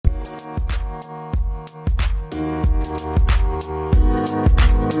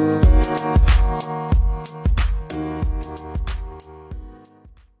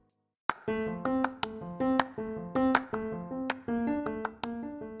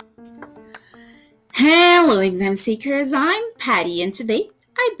Hello, exam seekers. I'm Patty, and today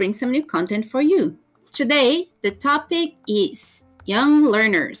I bring some new content for you. Today, the topic is young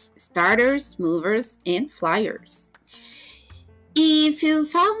learners, starters, movers, and flyers. If you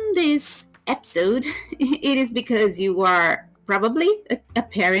found this episode, it is because you are probably a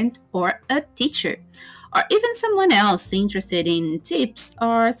parent or a teacher, or even someone else interested in tips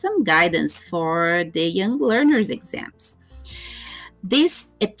or some guidance for the young learners exams.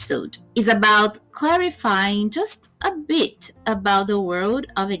 This episode is about clarifying just a bit about the world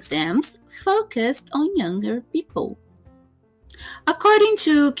of exams focused on younger people. According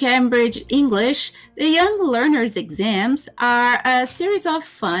to Cambridge English, the Young Learners exams are a series of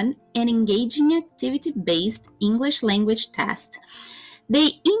fun and engaging activity based English language tests.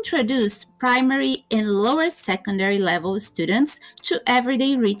 They introduce primary and lower secondary level students to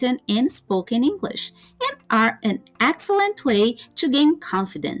everyday written and spoken English and are an excellent way to gain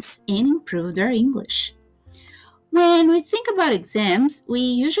confidence and improve their English. When we think about exams, we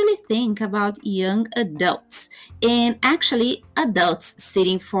usually think about young adults, and actually adults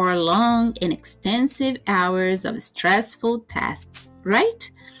sitting for long and extensive hours of stressful tests,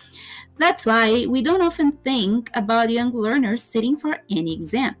 right? That's why we don't often think about young learners sitting for any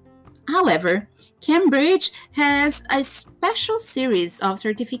exam. However, Cambridge has a special series of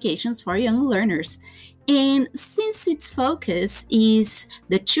certifications for young learners, and since its focus is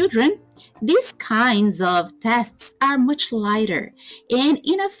the children, these kinds of tests are much lighter and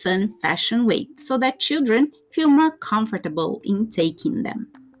in a fun fashion way so that children feel more comfortable in taking them.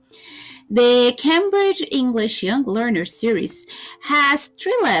 The Cambridge English Young Learner Series has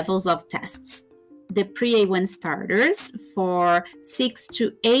three levels of tests. The Pre-A1 starters for 6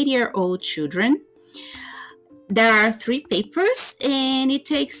 to 8-year-old children. There are three papers and it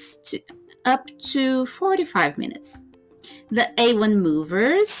takes up to 45 minutes. The A1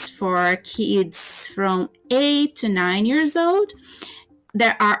 movers for kids from 8 to 9 years old.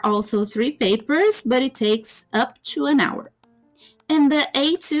 There are also three papers, but it takes up to an hour. And the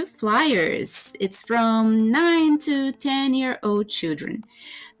A2 flyers, it's from 9 to 10-year-old children.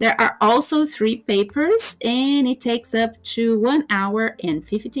 There are also three papers, and it takes up to 1 hour and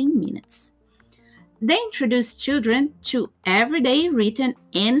 15 minutes. They introduce children to everyday written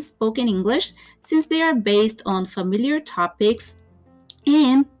and spoken English since they are based on familiar topics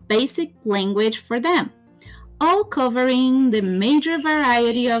and basic language for them, all covering the major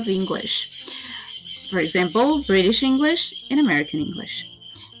variety of English. For example, British English and American English,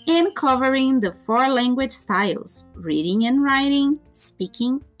 and covering the four language styles, reading and writing,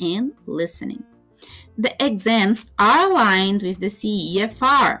 speaking, and listening. The exams are aligned with the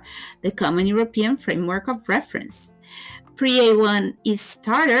CEFR, the Common European Framework of Reference. Pre-A1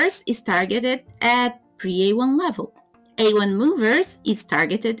 starters is targeted at Pre-A1 level. A1 movers is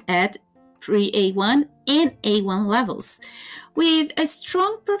targeted at Pre-A1 and A1 levels, with a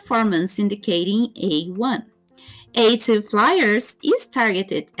strong performance indicating A1. A2 flyers is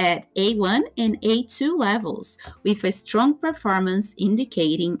targeted at A1 and A2 levels, with a strong performance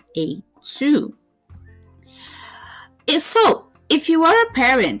indicating A2. So, if you are a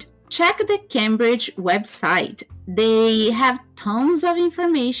parent, check the Cambridge website. They have tons of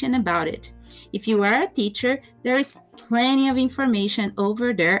information about it. If you are a teacher, there is plenty of information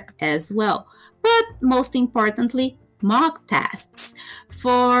over there as well. But most importantly, mock tests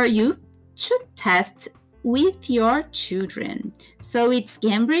for you to test with your children. So it's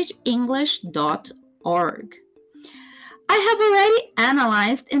cambridgeenglish.org. I have already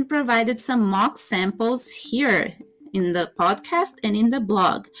analyzed and provided some mock samples here in the podcast and in the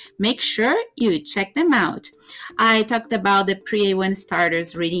blog. Make sure you check them out. I talked about the Pre-A1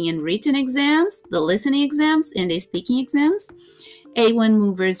 starters reading and written exams, the listening exams, and the speaking exams. A1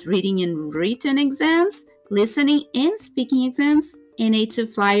 movers reading and written exams, listening and speaking exams, and A2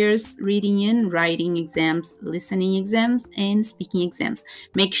 flyers reading and writing exams, listening exams, and speaking exams.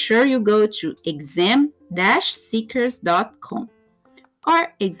 Make sure you go to exam-seekers.com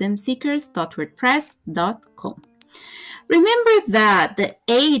or examseekers.wordpress.com. Remember that the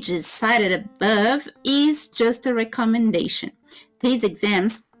ages cited above is just a recommendation. These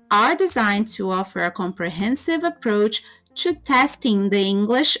exams are designed to offer a comprehensive approach to testing the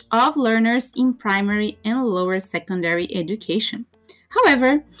English of learners in primary and lower secondary education.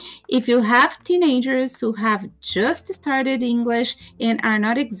 However, if you have teenagers who have just started English and are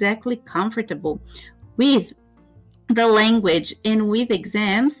not exactly comfortable with the language and with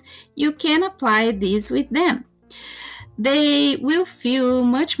exams, you can apply these with them. They will feel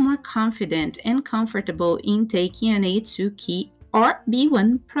much more confident and comfortable in taking an A2 key or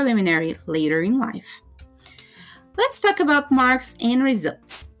B1 preliminary later in life. Let's talk about marks and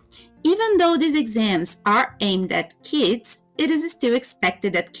results. Even though these exams are aimed at kids, it is still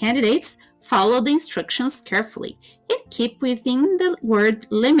expected that candidates follow the instructions carefully and keep within the word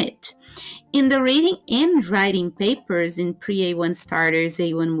limit. In the reading and writing papers in pre-A1 starters,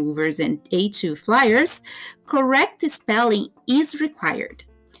 A1 movers, and A2 flyers, correct spelling is required.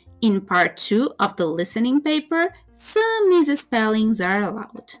 In part 2 of the listening paper, some misspellings are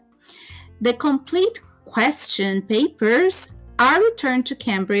allowed. The complete question papers are returned to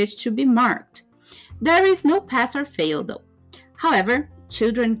Cambridge to be marked. There is no pass or fail though. However,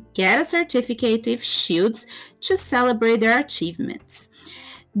 children get a certificate with shields to celebrate their achievements.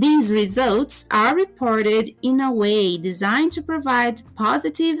 These results are reported in a way designed to provide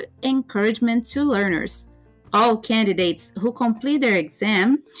positive encouragement to learners. All candidates who complete their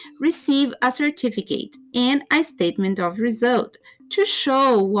exam receive a certificate and a statement of result to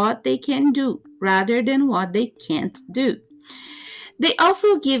show what they can do rather than what they can't do. They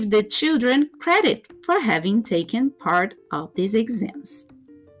also give the children credit for having taken part of these exams.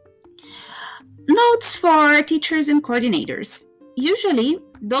 Notes for teachers and coordinators. Usually,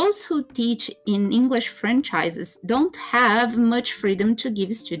 those who teach in English franchises don't have much freedom to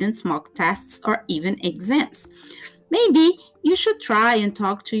give students mock tests or even exams. Maybe you should try and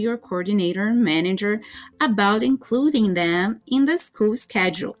talk to your coordinator and manager about including them in the school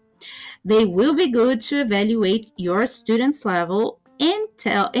schedule. They will be good to evaluate your students' level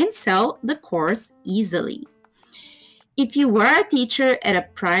and sell the course easily. If you are a teacher at a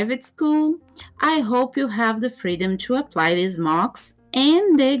private school, I hope you have the freedom to apply these mocks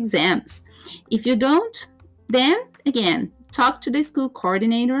and the exams. If you don't, then again, talk to the school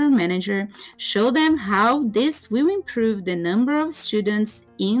coordinator or manager, show them how this will improve the number of students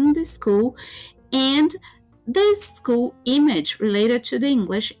in the school and the school image related to the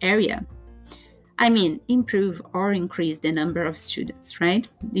English area. I mean, improve or increase the number of students, right?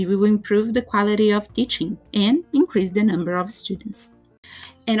 It will improve the quality of teaching and increase the number of students.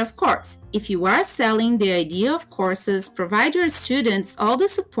 And of course, if you are selling the idea of courses, provide your students all the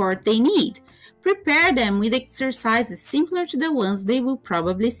support they need. Prepare them with exercises similar to the ones they will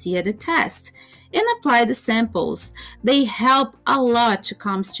probably see at the test, and apply the samples. They help a lot to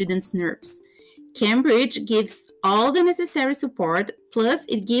calm students' nerves. Cambridge gives all the necessary support, plus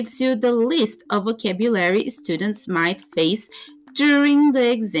it gives you the list of vocabulary students might face during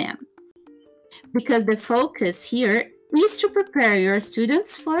the exam. Because the focus here is to prepare your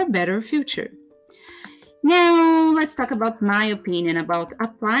students for a better future. Now, let's talk about my opinion about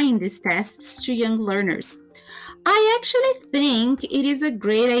applying these tests to young learners. I actually think it is a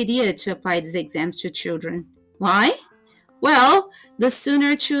great idea to apply these exams to children. Why? Well, the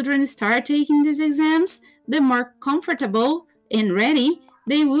sooner children start taking these exams, the more comfortable and ready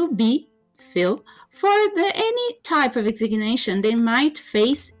they will feel for any type of examination they might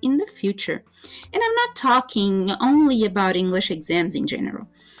face in the future. And I'm not talking only about English exams in general,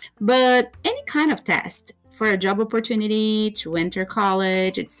 but any kind of test for a job opportunity, to enter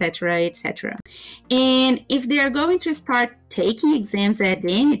college, etc., etc. And if they are going to start taking exams at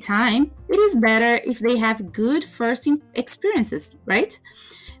any time, it is better if they have good first experiences, right?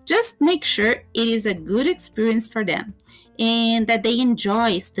 Just make sure it is a good experience for them and that they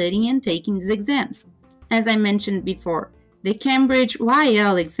enjoy studying and taking these exams. As I mentioned before, the Cambridge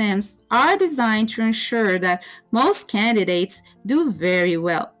YL exams are designed to ensure that most candidates do very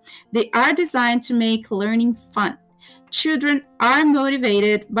well. They are designed to make learning fun. Children are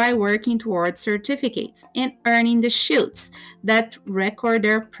motivated by working towards certificates and earning the shields that record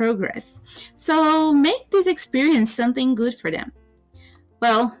their progress. So make this experience something good for them.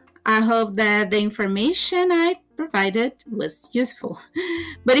 Well, I hope that the information I provided was useful.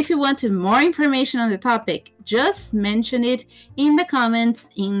 But if you want more information on the topic, just mention it in the comments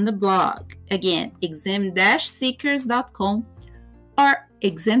in the blog. Again, exam-seekers.com or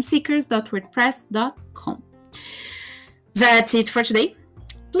examseekers.wordpress.com. That's it for today.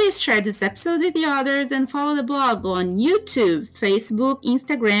 Please share this episode with the others and follow the blog on YouTube, Facebook,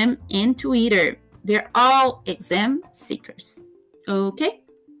 Instagram, and Twitter. They're all Exam Seekers. Okay?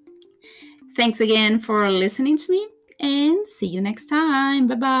 Thanks again for listening to me and see you next time.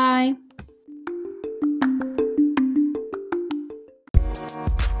 Bye-bye.